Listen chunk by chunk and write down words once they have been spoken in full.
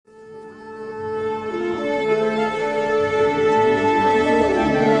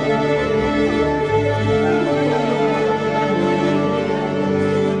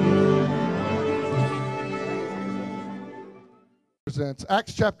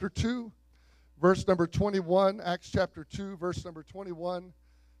Acts chapter 2, verse number 21. Acts chapter 2, verse number 21.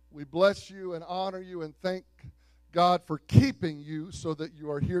 We bless you and honor you and thank God for keeping you so that you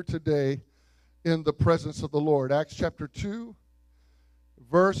are here today in the presence of the Lord. Acts chapter 2,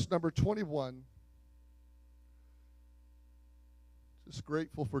 verse number 21. Just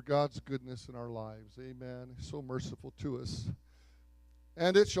grateful for God's goodness in our lives. Amen. He's so merciful to us.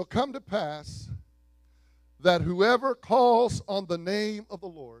 And it shall come to pass that whoever calls on the name of the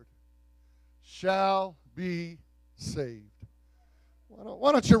Lord shall be saved.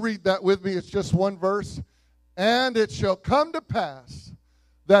 Why don't you read that with me? It's just one verse. And it shall come to pass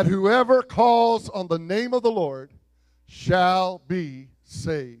that whoever calls on the name of the Lord shall be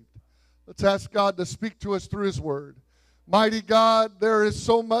saved. Let's ask God to speak to us through His Word. Mighty God, there is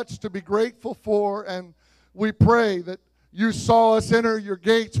so much to be grateful for, and we pray that you saw us enter your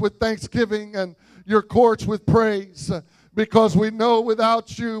gates with thanksgiving and your courts with praise, because we know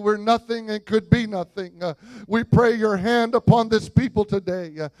without you we're nothing and could be nothing. We pray your hand upon this people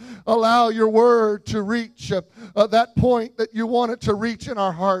today. Allow your word to reach that point that you want it to reach in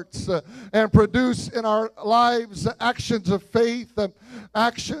our hearts and produce in our lives actions of faith,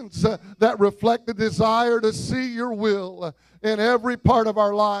 actions that reflect the desire to see your will in every part of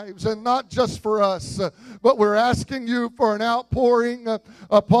our lives, and not just for us, but we're asking you for an outpouring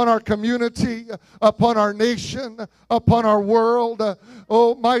upon our community, upon our nation, upon our world.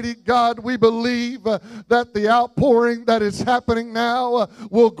 Almighty God, we believe that the outpouring that is happening now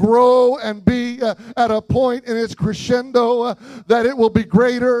will grow and be at a point in its crescendo that it will be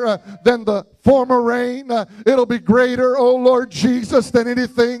greater than the former rain. It'll be greater, oh Lord Jesus, than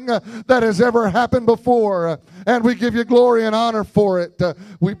anything that has ever happened before. And we give you glory and honor for it.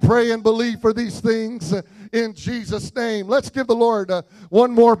 We pray and believe for these things in Jesus' name. Let's give the Lord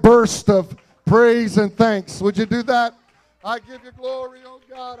one more burst of praise and thanks. Would you do that? I give you glory, oh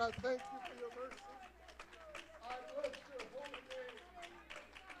God. I thank you for your mercy. I bless your holy name.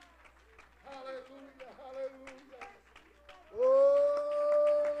 Hallelujah, hallelujah.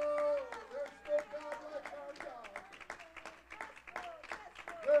 Oh, there's no God like our God.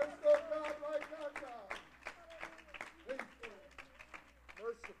 There's no God like our God. Faithful,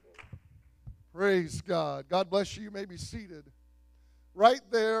 merciful. Praise God. God bless you. You may be seated. Right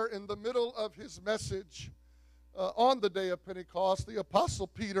there in the middle of his message on the day of Pentecost, the Apostle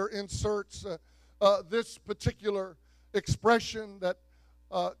Peter inserts this particular expression that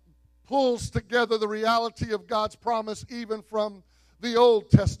pulls together the reality of God's promise even from the Old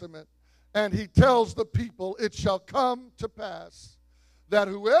Testament. And he tells the people, it shall come to pass that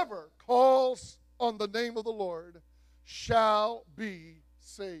whoever calls on the name of the Lord shall be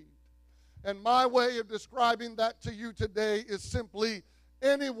saved. And my way of describing that to you today is simply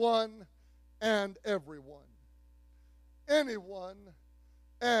anyone and everyone. Anyone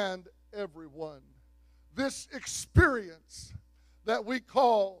and everyone. This experience that we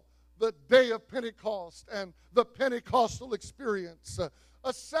call the day of Pentecost and the Pentecostal experience,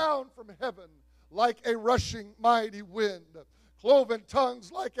 a sound from heaven like a rushing mighty wind, cloven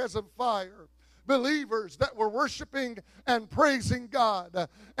tongues like as of fire, believers that were worshiping and praising God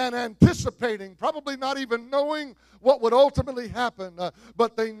and anticipating, probably not even knowing what would ultimately happen,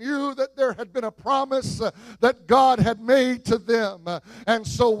 but they knew that there had been a promise that God had made to them. And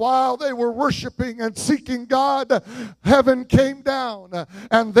so while they were worshiping and seeking God, heaven came down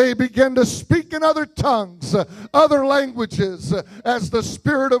and they began to speak in other tongues, other languages, as the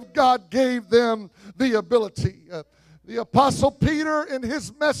Spirit of God gave them the ability. The Apostle Peter in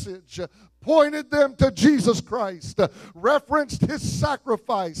his message pointed them to Jesus Christ, referenced his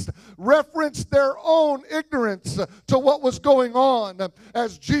sacrifice, referenced their own ignorance to what was going on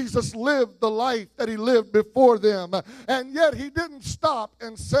as Jesus lived the life that he lived before them. And yet he didn't stop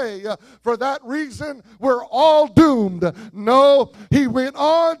and say, for that reason, we're all doomed. No, he went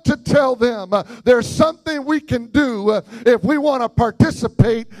on to tell them there's something we can do if we want to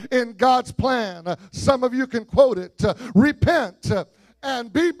participate in God's plan. Some of you can quote it. Repent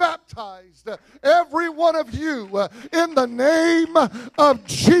and be baptized, every one of you, in the name of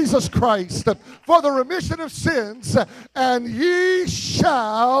Jesus Christ, for the remission of sins, and ye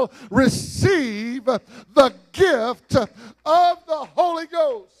shall receive the gift of the Holy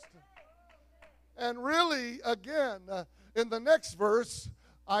Ghost. And really, again, in the next verse,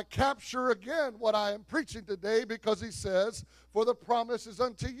 I capture again what I am preaching today, because he says, for the promise is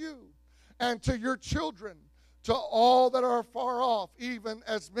unto you and to your children, to all that are far off, even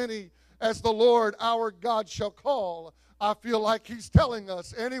as many as the Lord our God shall call. I feel like he's telling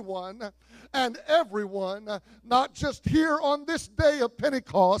us, anyone and everyone, not just here on this day of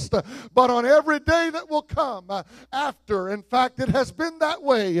Pentecost, but on every day that will come after. In fact, it has been that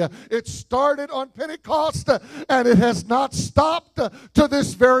way. It started on Pentecost, and it has not stopped to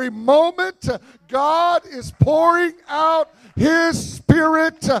this very moment. God is pouring out his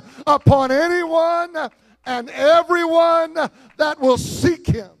Spirit upon anyone and everyone that will seek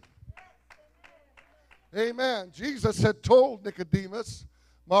him. Amen. Jesus had told Nicodemus,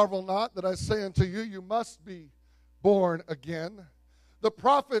 marvel not that I say unto you, you must be born again. The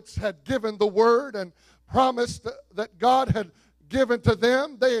prophets had given the word and promised that God had given to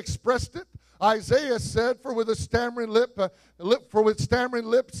them. They expressed it. Isaiah said, for with stammering lips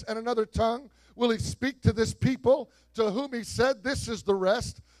and another tongue will he speak to this people, to whom he said, this is the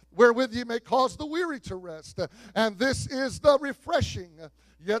rest, wherewith ye may cause the weary to rest. And this is the refreshing.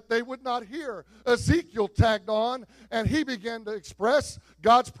 Yet they would not hear. Ezekiel tagged on, and he began to express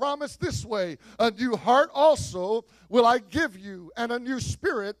God's promise this way. A new heart also will I give you, and a new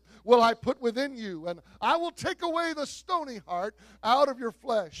spirit will I put within you. And I will take away the stony heart out of your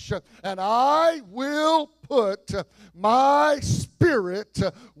flesh, and I will put my spirit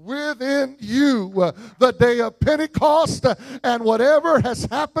within you. The day of Pentecost and whatever has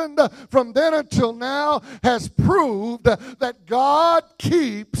happened from then until now has proved that God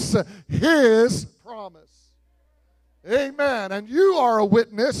keeps his promise. Amen. And you are a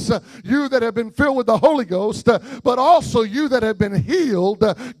witness, you that have been filled with the Holy Ghost, but also you that have been healed.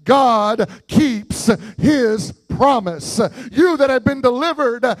 God keeps his promise. You that have been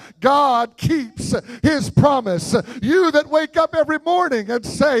delivered, God keeps his promise. You that wake up every morning and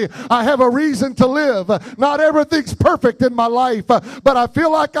say, I have a reason to live. Not everything's perfect in my life, but I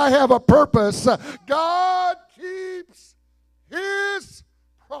feel like I have a purpose. God keeps his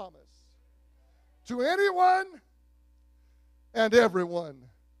promise to anyone and everyone.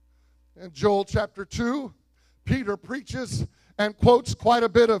 In Joel chapter 2, Peter preaches and quotes quite a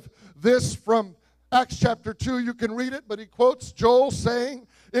bit of this from Acts chapter 2. You can read it, but he quotes Joel saying,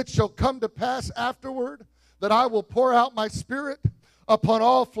 it shall come to pass afterward that I will pour out my spirit upon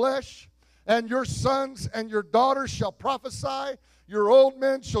all flesh, and your sons and your daughters shall prophesy, your old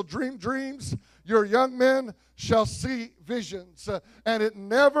men shall dream dreams, your young men shall see visions. And it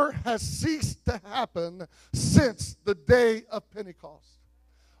never has ceased to happen since the day of Pentecost.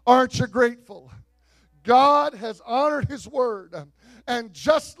 Aren't you grateful? God has honored his word. And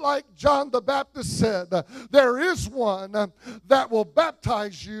just like John the Baptist said, there is one that will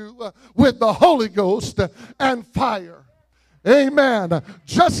baptize you with the Holy Ghost and fire. Amen.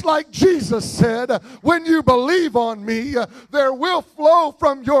 Just like Jesus said, when you believe on me, there will flow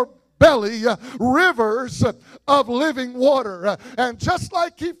from your belly rivers of living water. And just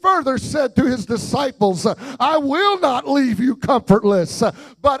like he further said to his disciples, I will not leave you comfortless,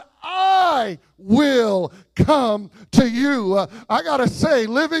 but I will come to you. I got to say,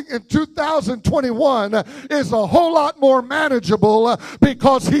 living in 2021 is a whole lot more manageable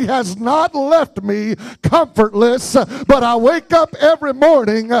because he has not left me comfortless, but I wake up every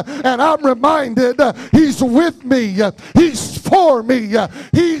morning and I'm reminded he's with me, he's for me,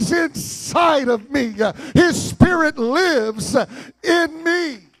 he's inside of me, his spirit lives in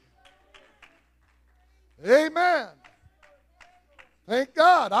me. Amen. Thank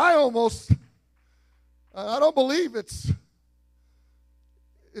God. I don't believe it's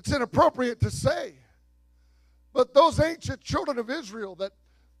inappropriate to say, but those ancient children of Israel that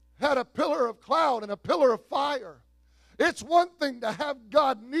had a pillar of cloud and a pillar of fire, it's one thing to have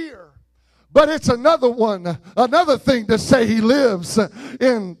God near, but it's another thing to say he lives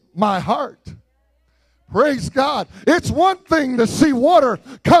in my heart. Praise God. It's one thing to see water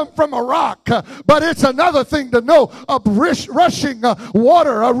come from a rock, but it's another thing to know a rushing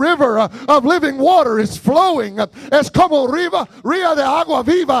water, a river of living water is flowing. Es como ría de agua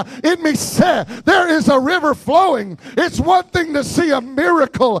viva en mi ser. There is a river flowing. It's one thing to see a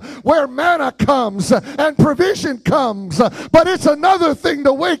miracle where manna comes and provision comes, but it's another thing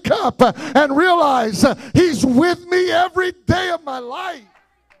to wake up and realize he's with me every day of my life.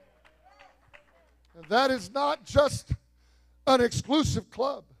 That is not just an exclusive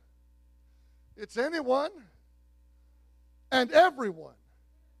club. It's anyone and everyone.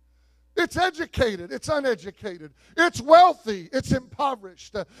 It's educated, it's uneducated. It's wealthy, it's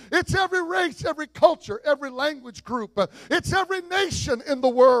impoverished. It's every race, every culture, every language group. It's every nation in the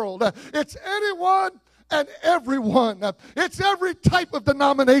world. It's anyone and everyone. It's every type of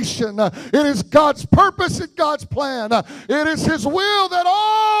denomination. It is God's purpose and God's plan. It is his will that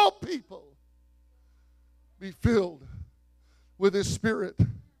all people be filled with His Spirit.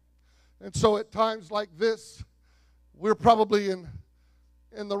 And so at times like this, we're probably in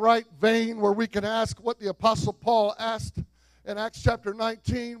the right vein where we can ask what the Apostle Paul asked in Acts chapter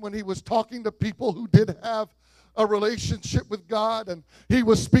 19 when he was talking to people who did have a relationship with God, and he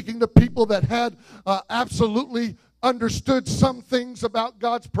was speaking to people that had absolutely understood some things about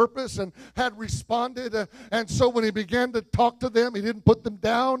God's purpose and had responded. And so when he began to talk to them, he didn't put them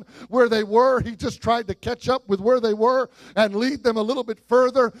down where they were. He just tried to catch up with where they were and lead them a little bit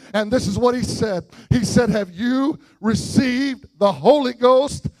further. And this is what he said. He said, have you received the Holy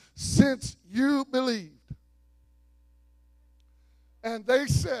Ghost since you believed? And they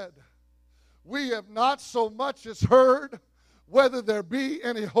said, we have not so much as heard whether there be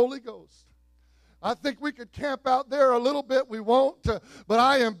any Holy Ghost. I think we could camp out there a little bit. We won't. But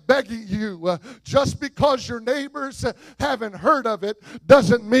I am begging you, just because your neighbors haven't heard of it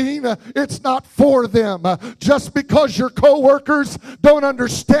doesn't mean it's not for them. Just because your coworkers don't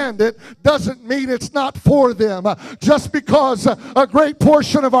understand it doesn't mean it's not for them. Just because a great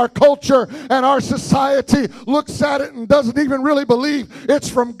portion of our culture and our society looks at it and doesn't even really believe it's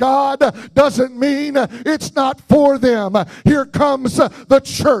from God doesn't mean it's not for them. Here comes the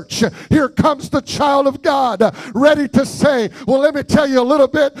church. Here comes the child of God ready to say, well, let me tell you a little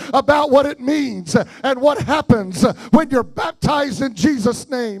bit about what it means and what happens when you're baptized in Jesus'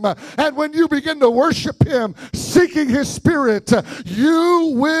 name. And when you begin to worship Him, seeking His Spirit,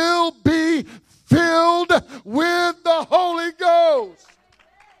 you will be filled with the Holy Ghost.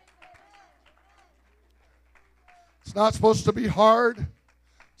 It's not supposed to be hard.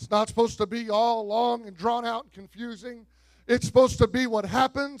 It's not supposed to be all long and drawn out and confusing. It's supposed to be what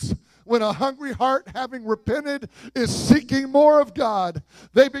happens when a hungry heart, having repented, is seeking more of God.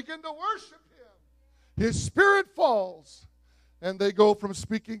 They begin to worship Him. His Spirit falls, and they go from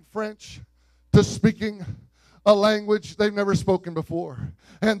speaking French to speaking a language they've never spoken before.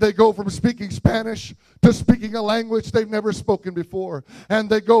 And they go from speaking Spanish to speaking a language they've never spoken before. And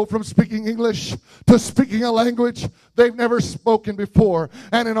they go from speaking English to speaking a language they've never spoken before.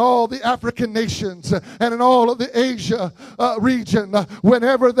 And in all the African nations and in all of the Asia region,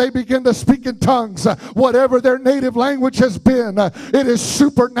 whenever they begin to speak in tongues, whatever their native language has been, it is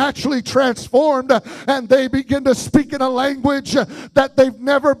supernaturally transformed, and they begin to speak in a language that they've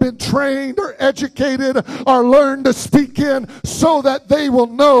never been trained or educated or learned to speak in, so that they will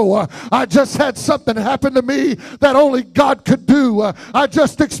know, I just had something happen to me that only God could do. I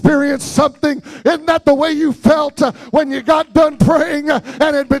just experienced something. Isn't that the way you felt when you got done praying and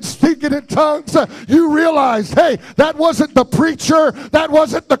had been speaking in tongues? You realized, hey, that wasn't the preacher, that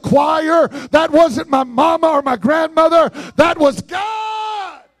wasn't the choir, that wasn't my mama or my grandmother, that was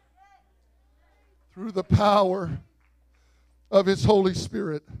God through the power of His Holy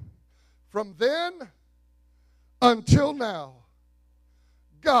Spirit. From then until now,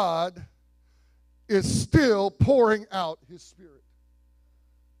 God is still pouring out His Spirit.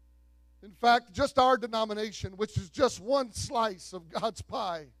 In fact, just our denomination, which is just one slice of God's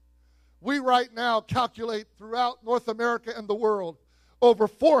pie, we right now calculate throughout North America and the world, over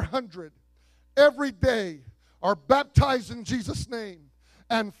 400 every day are baptized in Jesus' name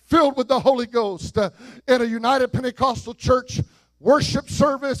and filled with the Holy Ghost in a United Pentecostal Church worship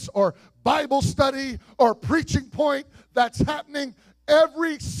service or Bible study or preaching point that's happening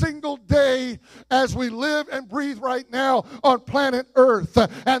every single day as we live and breathe right now on planet Earth.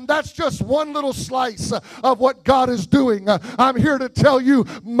 And that's just one little slice of what God is doing. I'm here to tell you,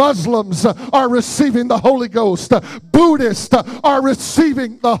 Muslims are receiving the Holy Ghost. Buddhists are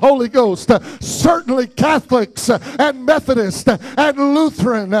receiving the Holy Ghost. Certainly Catholics and Methodists and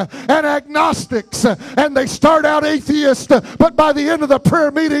Lutheran and agnostics. And they start out atheist, but by the end of the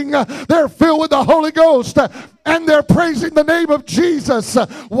prayer meeting, they're filled with the Holy Ghost. And they're praising the name of Jesus.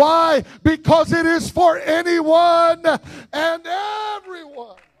 Why? Because it is for anyone and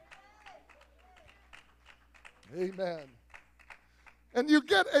everyone. Amen. And you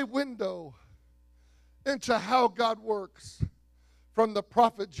get a window into how God works from the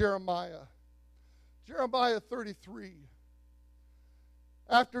prophet Jeremiah. Jeremiah 33.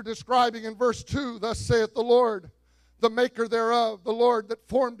 After describing in verse 2, thus saith the Lord, the maker thereof, the Lord that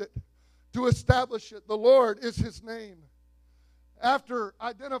formed it, to establish it. The Lord is His name. After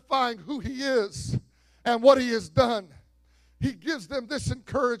identifying who He is and what He has done, He gives them this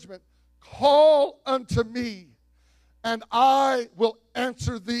encouragement. Call unto me, and I will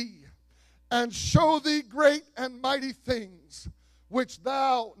answer thee, and show thee great and mighty things which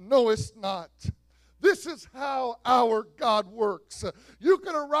thou knowest not. This is how our God works. You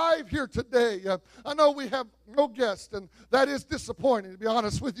can arrive here today. I know we have no guests, and that is disappointing, to be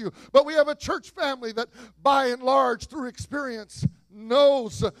honest with you. But we have a church family that, by and large, through experience,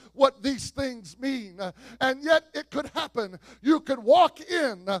 knows what these things mean. And yet it could happen. You could walk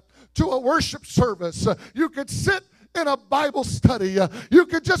in to a worship service. You could sit in a Bible study. You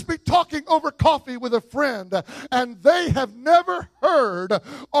could just be talking over coffee with a friend, and they have never heard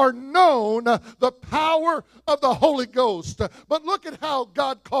or known the power of the Holy Ghost. But look at how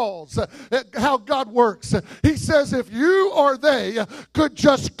God calls, how God works. He says, if you or they could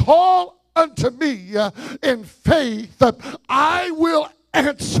just call unto me in faith, I will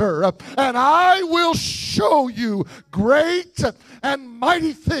answer, and I will show you great and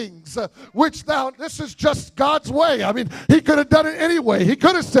mighty things which thou. This is just God's way. I mean, he could have done it anyway. He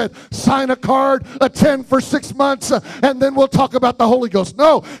could have said, sign a card, attend for 6 months, and then we'll talk about the Holy Ghost.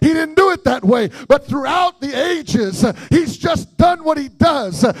 No, he didn't do it that way. But throughout the ages, he's just done what he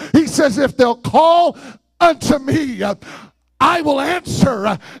does. He says, if they'll call unto me, I will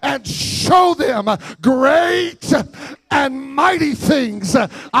answer and show them great and mighty things.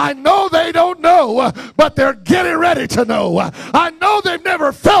 I know they don't know, but they're getting ready to know. I know they've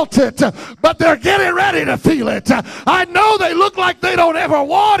never felt it, but they're getting ready to feel it. I know they look like they don't ever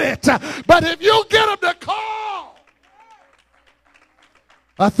want it, but if you get them to call,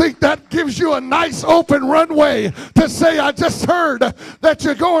 I think that gives you a nice open runway to say, I just heard that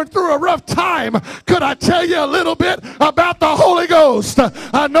you're going through a rough time. Could I tell you a little bit about the Holy Ghost?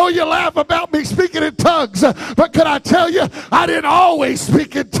 I know you laugh about me speaking in tongues, but could I tell you, I didn't always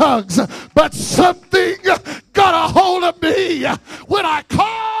speak in tongues, but something got a hold of me when I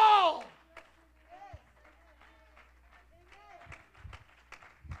called.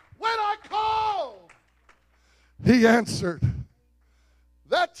 When I called, he answered.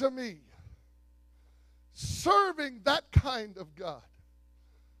 That to me, serving that kind of God,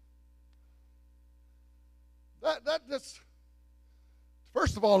 that just,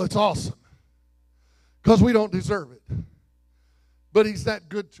 first of all, it's awesome because we don't deserve it, but he's that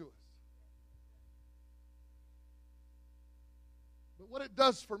good to us. But what it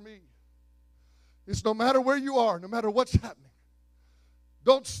does for me is no matter where you are, no matter what's happening,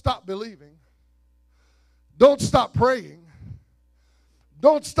 don't stop believing, don't stop praying,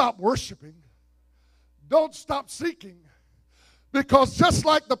 don't stop worshiping. Don't stop seeking. Because just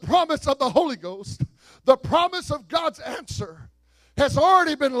like the promise of the Holy Ghost, the promise of God's answer has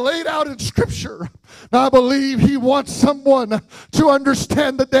already been laid out in Scripture. Now, I believe he wants someone to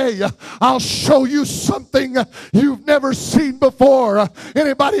understand today. I'll show you something you've never seen before.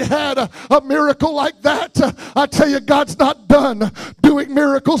 Anybody had a miracle like that? I tell you, God's not done doing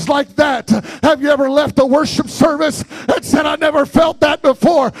miracles like that. Have you ever left a worship service and said, I never felt that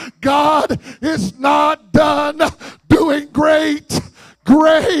before? God is not done doing great,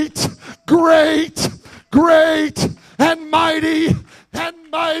 great, great, great, and mighty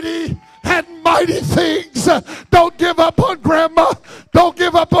things. Don't give up on grandma. Don't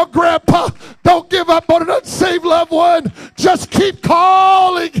give up on grandpa. Don't give up on an unsaved loved one. Just keep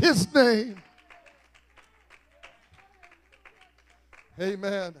calling his name.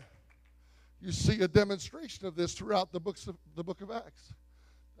 Amen. You see a demonstration of this throughout the book of Acts.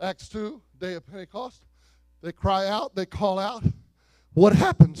 Acts 2, day of Pentecost. They cry out, they call out. What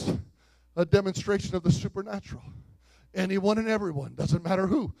happens? A demonstration of the supernatural. Anyone and everyone, doesn't matter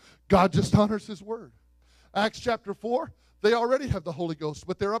who. God just honors his word. Acts chapter 4, they already have the Holy Ghost,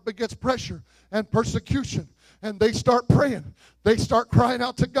 but they're up against pressure and persecution. And they start praying. They start crying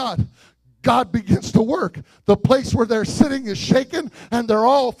out to God. God begins to work. The place where they're sitting is shaken, and they're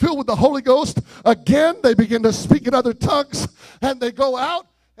all filled with the Holy Ghost. Again, they begin to speak in other tongues, and they go out,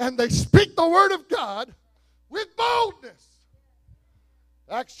 and they speak the word of God with boldness.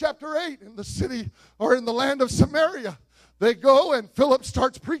 Acts chapter 8, in the city or in the land of Samaria, they go and Philip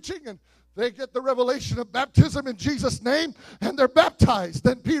starts preaching and they get the revelation of baptism in Jesus' name and they're baptized.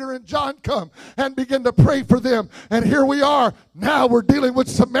 Then Peter and John come and begin to pray for them. And here we are. Now we're dealing with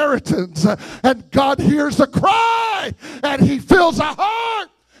Samaritans and God hears a cry and he fills a heart.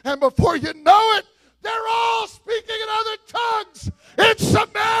 And before you know it, they're all speaking in other tongues in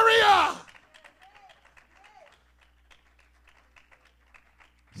Samaria.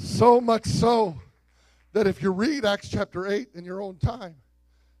 So much so that if you read Acts chapter 8 in your own time,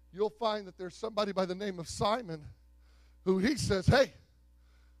 you'll find that there's somebody by the name of Simon who he says, hey,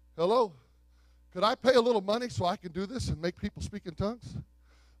 hello, could I pay a little money so I can do this and make people speak in tongues?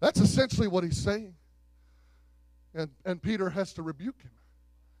 That's essentially what he's saying. And Peter has to rebuke him.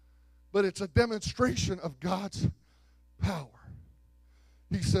 But it's a demonstration of God's power.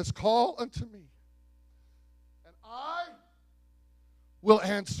 He says, call unto me will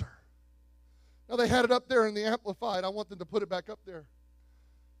answer. Now, they had it up there in the Amplified. I want them to put it back up there.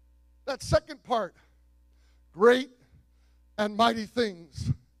 That second part, great and mighty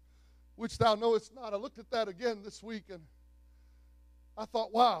things, which thou knowest not. I looked at that again this week, and I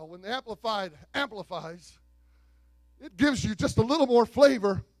thought, wow, when the Amplified amplifies, it gives you just a little more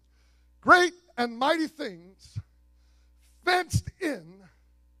flavor. Great and mighty things, fenced in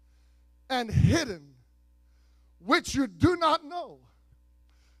and hidden, which you do not know,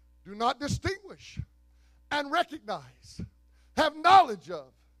 do not distinguish and recognize, have knowledge of,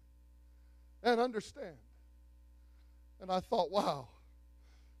 and understand. And I thought, wow.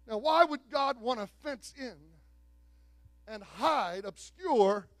 Now, why would God want to fence in and hide,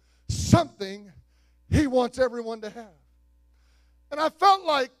 obscure something He wants everyone to have? And I felt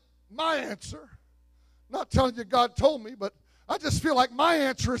like my answer, not telling you God told me, but I just feel like my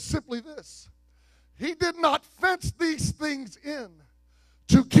answer is simply this. He did not fence these things in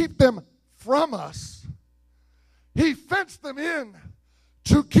to keep them from us. He fenced them in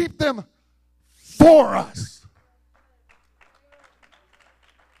to keep them for us.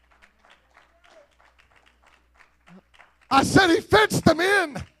 I said He fenced them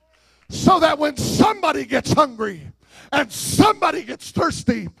in so that when somebody gets hungry and somebody gets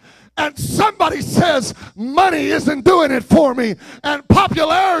thirsty and somebody says money isn't doing it for me and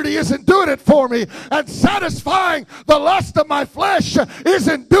popularity isn't doing it for me and satisfying the lust of my flesh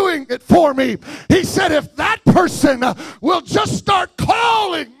isn't doing it for me, He said if that person will just start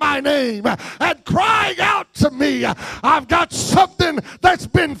calling my name and crying out to me, I've got something that's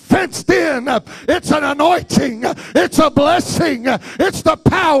been fenced in. It's an anointing. It's a blessing. It's the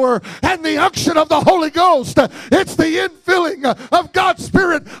power and the unction of the Holy Ghost. It's the infilling of God's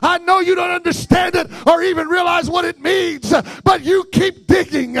Spirit. I know you don't understand it or even realize what it means, but you keep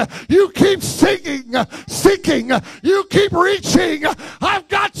digging, you keep seeking, you keep reaching. I've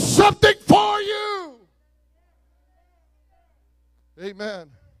got something for you. Amen.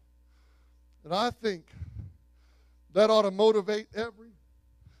 And I think that ought to motivate every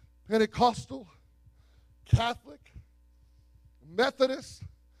Pentecostal, Catholic, Methodist,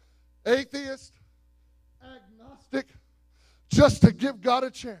 atheist, agnostic, just to give God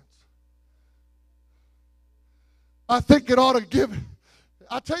a chance. I think it ought to give.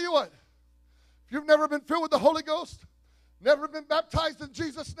 I tell you what, if you've never been filled with the Holy Ghost, never been baptized in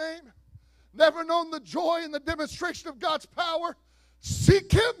Jesus' name, never known the joy and the demonstration of God's power,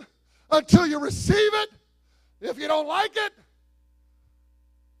 seek Him until you receive it. If you don't like it,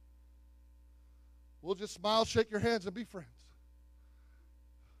 we'll just smile, shake your hands, and be friends.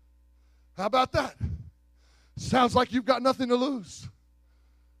 How about that? Sounds like you've got nothing to lose.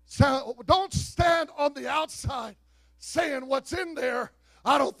 Don't stand on the outside saying what's in there.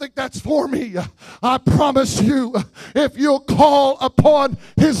 I don't think that's for me. I promise you, if you'll call upon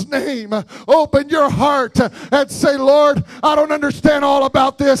His name, open your heart and say, Lord, I don't understand all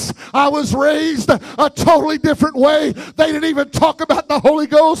about this. I was raised a totally different way. They didn't even talk about the Holy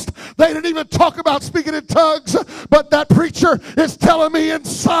Ghost. They didn't even talk about speaking in tongues. But that preacher is telling me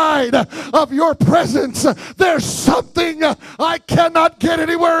inside of your presence, there's something I cannot get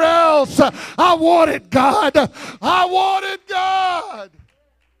anywhere else. I want it, God. I want it, God.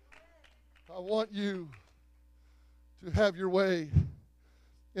 I want you to have your way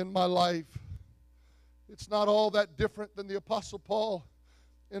in my life. It's not all that different than the Apostle Paul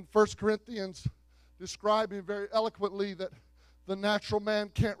in 1 Corinthians describing very eloquently that the natural man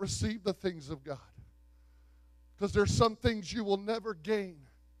can't receive the things of God. Because there's some things you will never gain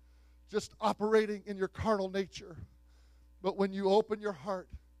just operating in your carnal nature. But when you open your heart,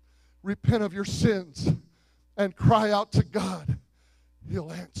 repent of your sins, and cry out to God,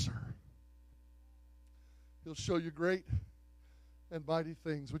 He'll answer. He'll show you great and mighty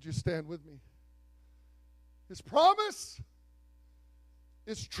things. Would you stand with me? His promise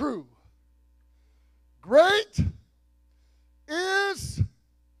is true. Great is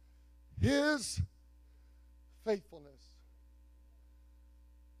His faithfulness.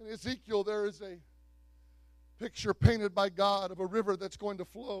 In Ezekiel, there is a picture painted by God of a river that's going to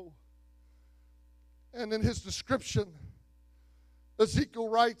flow. And in his description, Ezekiel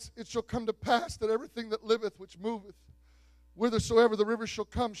writes, it shall come to pass that everything that liveth, which moveth, whithersoever the river shall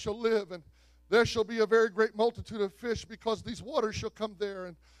come, shall live. And there shall be a very great multitude of fish, because these waters shall come there,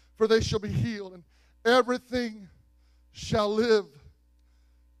 and for they shall be healed. And everything shall live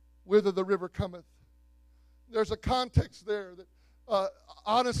whither the river cometh. There's a context there that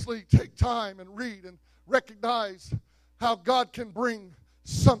honestly take time and read and recognize how God can bring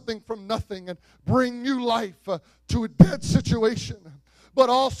something from nothing and bring new life to a dead situation. But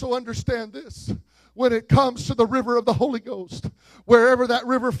also understand this. when it comes to the river of the Holy Ghost, wherever that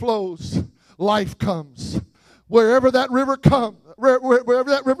river flows, life comes. Wherever that river comes,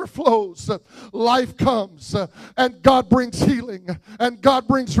 wherever that river flows, life comes, and God brings healing, and God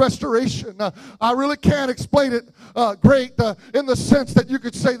brings restoration. I really can't explain it great in the sense that you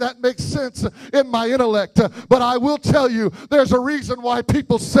could say that makes sense in my intellect, but I will tell you there's a reason why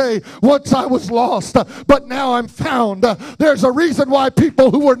people say, once I was lost, but now I'm found. There's a reason why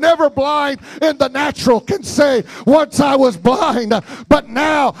people who were never blind in the natural can say, once I was blind, but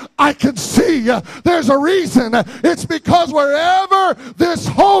now I can see. There's a reason. It's because wherever this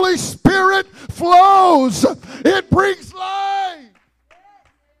Holy Spirit flows, it brings life.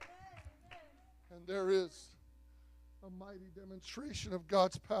 And there is a mighty demonstration of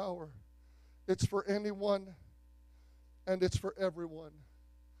God's power. It's for anyone and it's for everyone.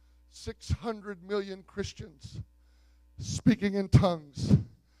 600 million Christians speaking in tongues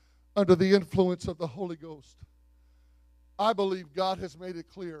under the influence of the Holy Ghost. I believe God has made it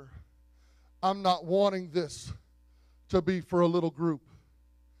clear. I'm not wanting this to be for a little group.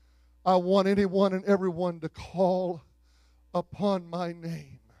 I want anyone and everyone to call upon my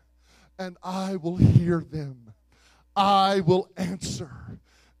name, and I will hear them. I will answer,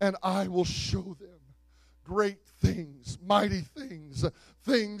 and I will show them great things, mighty things,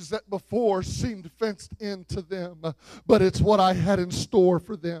 things that before seemed fenced in to them, but it's what I had in store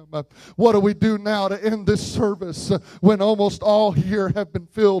for them. What do we do now to end this service when almost all here have been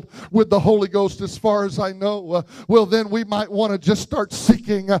filled with the Holy Ghost as far as I know? Well, then we might want to just start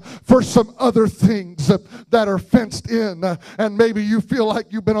seeking for some other things that are fenced in, and maybe you feel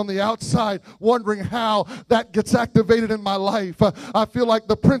like you've been on the outside wondering how that gets activated in my life. I feel like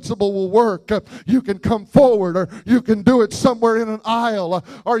the principle will work. You can come forward, or you can do it somewhere in an aisle,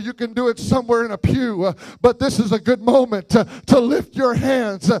 or you can do it somewhere in a pew. But this is a good moment to lift your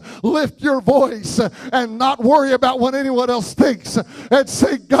hands, lift your voice, and not worry about what anyone else thinks, and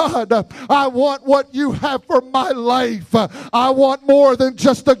say, God, I want what you have for my life. I want more than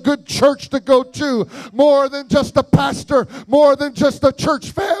just a good church to go to, more than just a pastor, more than just a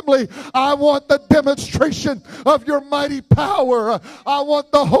church family. I want the demonstration of your mighty power. I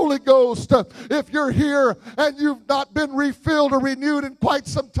want the Holy Ghost. If you're here and you've not been refilled or renewed in quite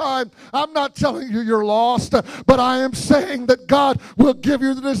some time, I'm not telling you you're lost, but I am saying that God will give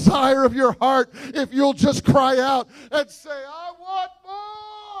you the desire of your heart if you'll just cry out and say, I want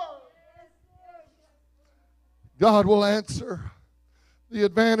more. God will answer. The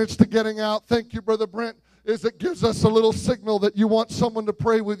advantage to getting out, thank you, Brother Brent, is it gives us a little signal that you want someone to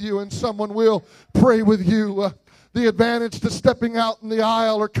pray with you, and someone will pray with you. The advantage to stepping out in the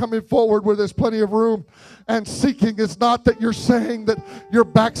aisle or coming forward where there's plenty of room and seeking is not that you're saying that you're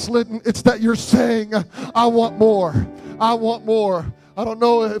backslidden. It's that you're saying, I want more. I want more. I don't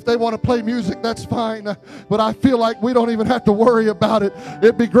know if they want to play music, that's fine. But I feel like we don't even have to worry about it.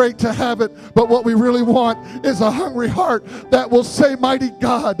 It'd be great to have it. But what we really want is a hungry heart that will say, mighty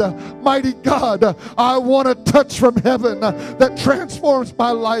God, I want a touch from heaven that transforms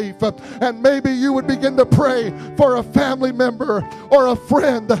my life. And maybe you would begin to pray for a family member or a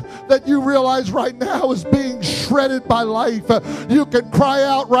friend that you realize right now is being shredded by life. You can cry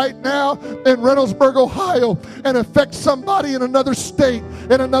out right now in Reynoldsburg, Ohio, and affect somebody in another state,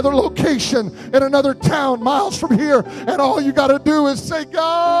 in another location, in another town, miles from here. And all you got to do is say,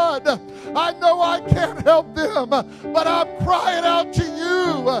 God, I know I can't help them, but I'm crying out to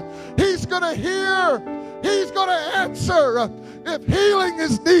you. He's going to hear. He's going to answer. If healing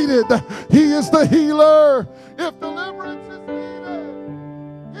is needed, He is the healer. If deliverance is needed,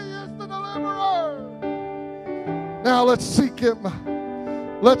 He is the deliverer. Now let's seek Him.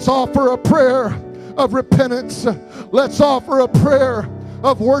 Let's offer a prayer of repentance. Let's offer a prayer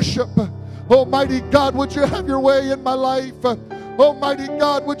of worship. Almighty God, would you have your way in my life? Almighty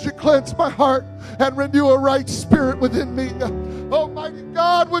God, would you cleanse my heart and renew a right spirit within me? Almighty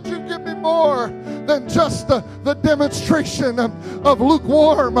God, would you give me more than just the demonstration of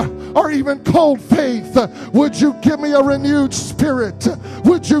lukewarm or even cold faith? Would you give me a renewed spirit?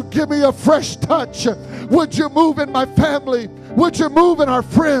 Would you give me a fresh touch? Would you move in my family? Would you move in our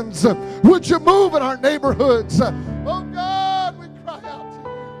friends? Would you move in our neighborhoods? Oh God, we cry out to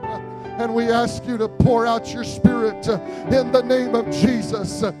you, and we ask you to pour out your Spirit in the name of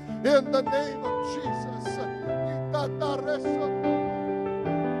Jesus. In the name of Jesus.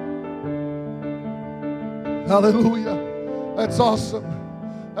 Hallelujah. That's awesome.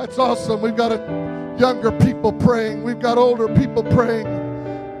 That's awesome. We've got younger people praying. We've got older people praying.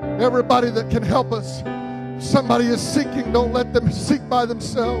 Everybody that can help us. Somebody is seeking. Don't let them seek by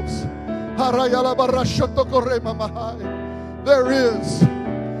themselves.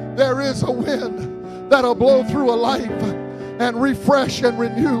 There is a wind that'll blow through a life and refresh and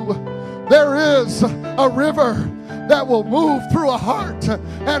renew. There is a river that will move through a heart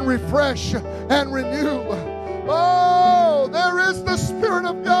and refresh and renew. Oh, there is the Spirit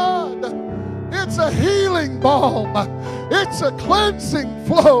of God. It's a healing balm. It's a cleansing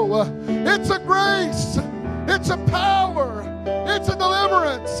flow. It's a grace. It's a power. It's a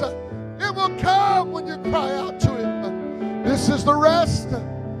deliverance. It will come when you cry out to Him. This is the rest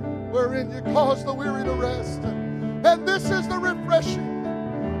wherein you cause the weary to rest. And this is the refreshing.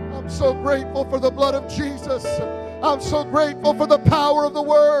 I'm so grateful for the blood of Jesus. I'm so grateful for the power of the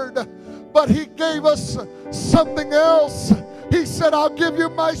Word. But He gave us something else. He said, I'll give you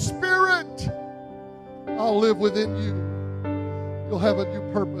my Spirit. I'll live within you. You'll have a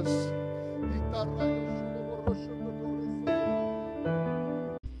new purpose.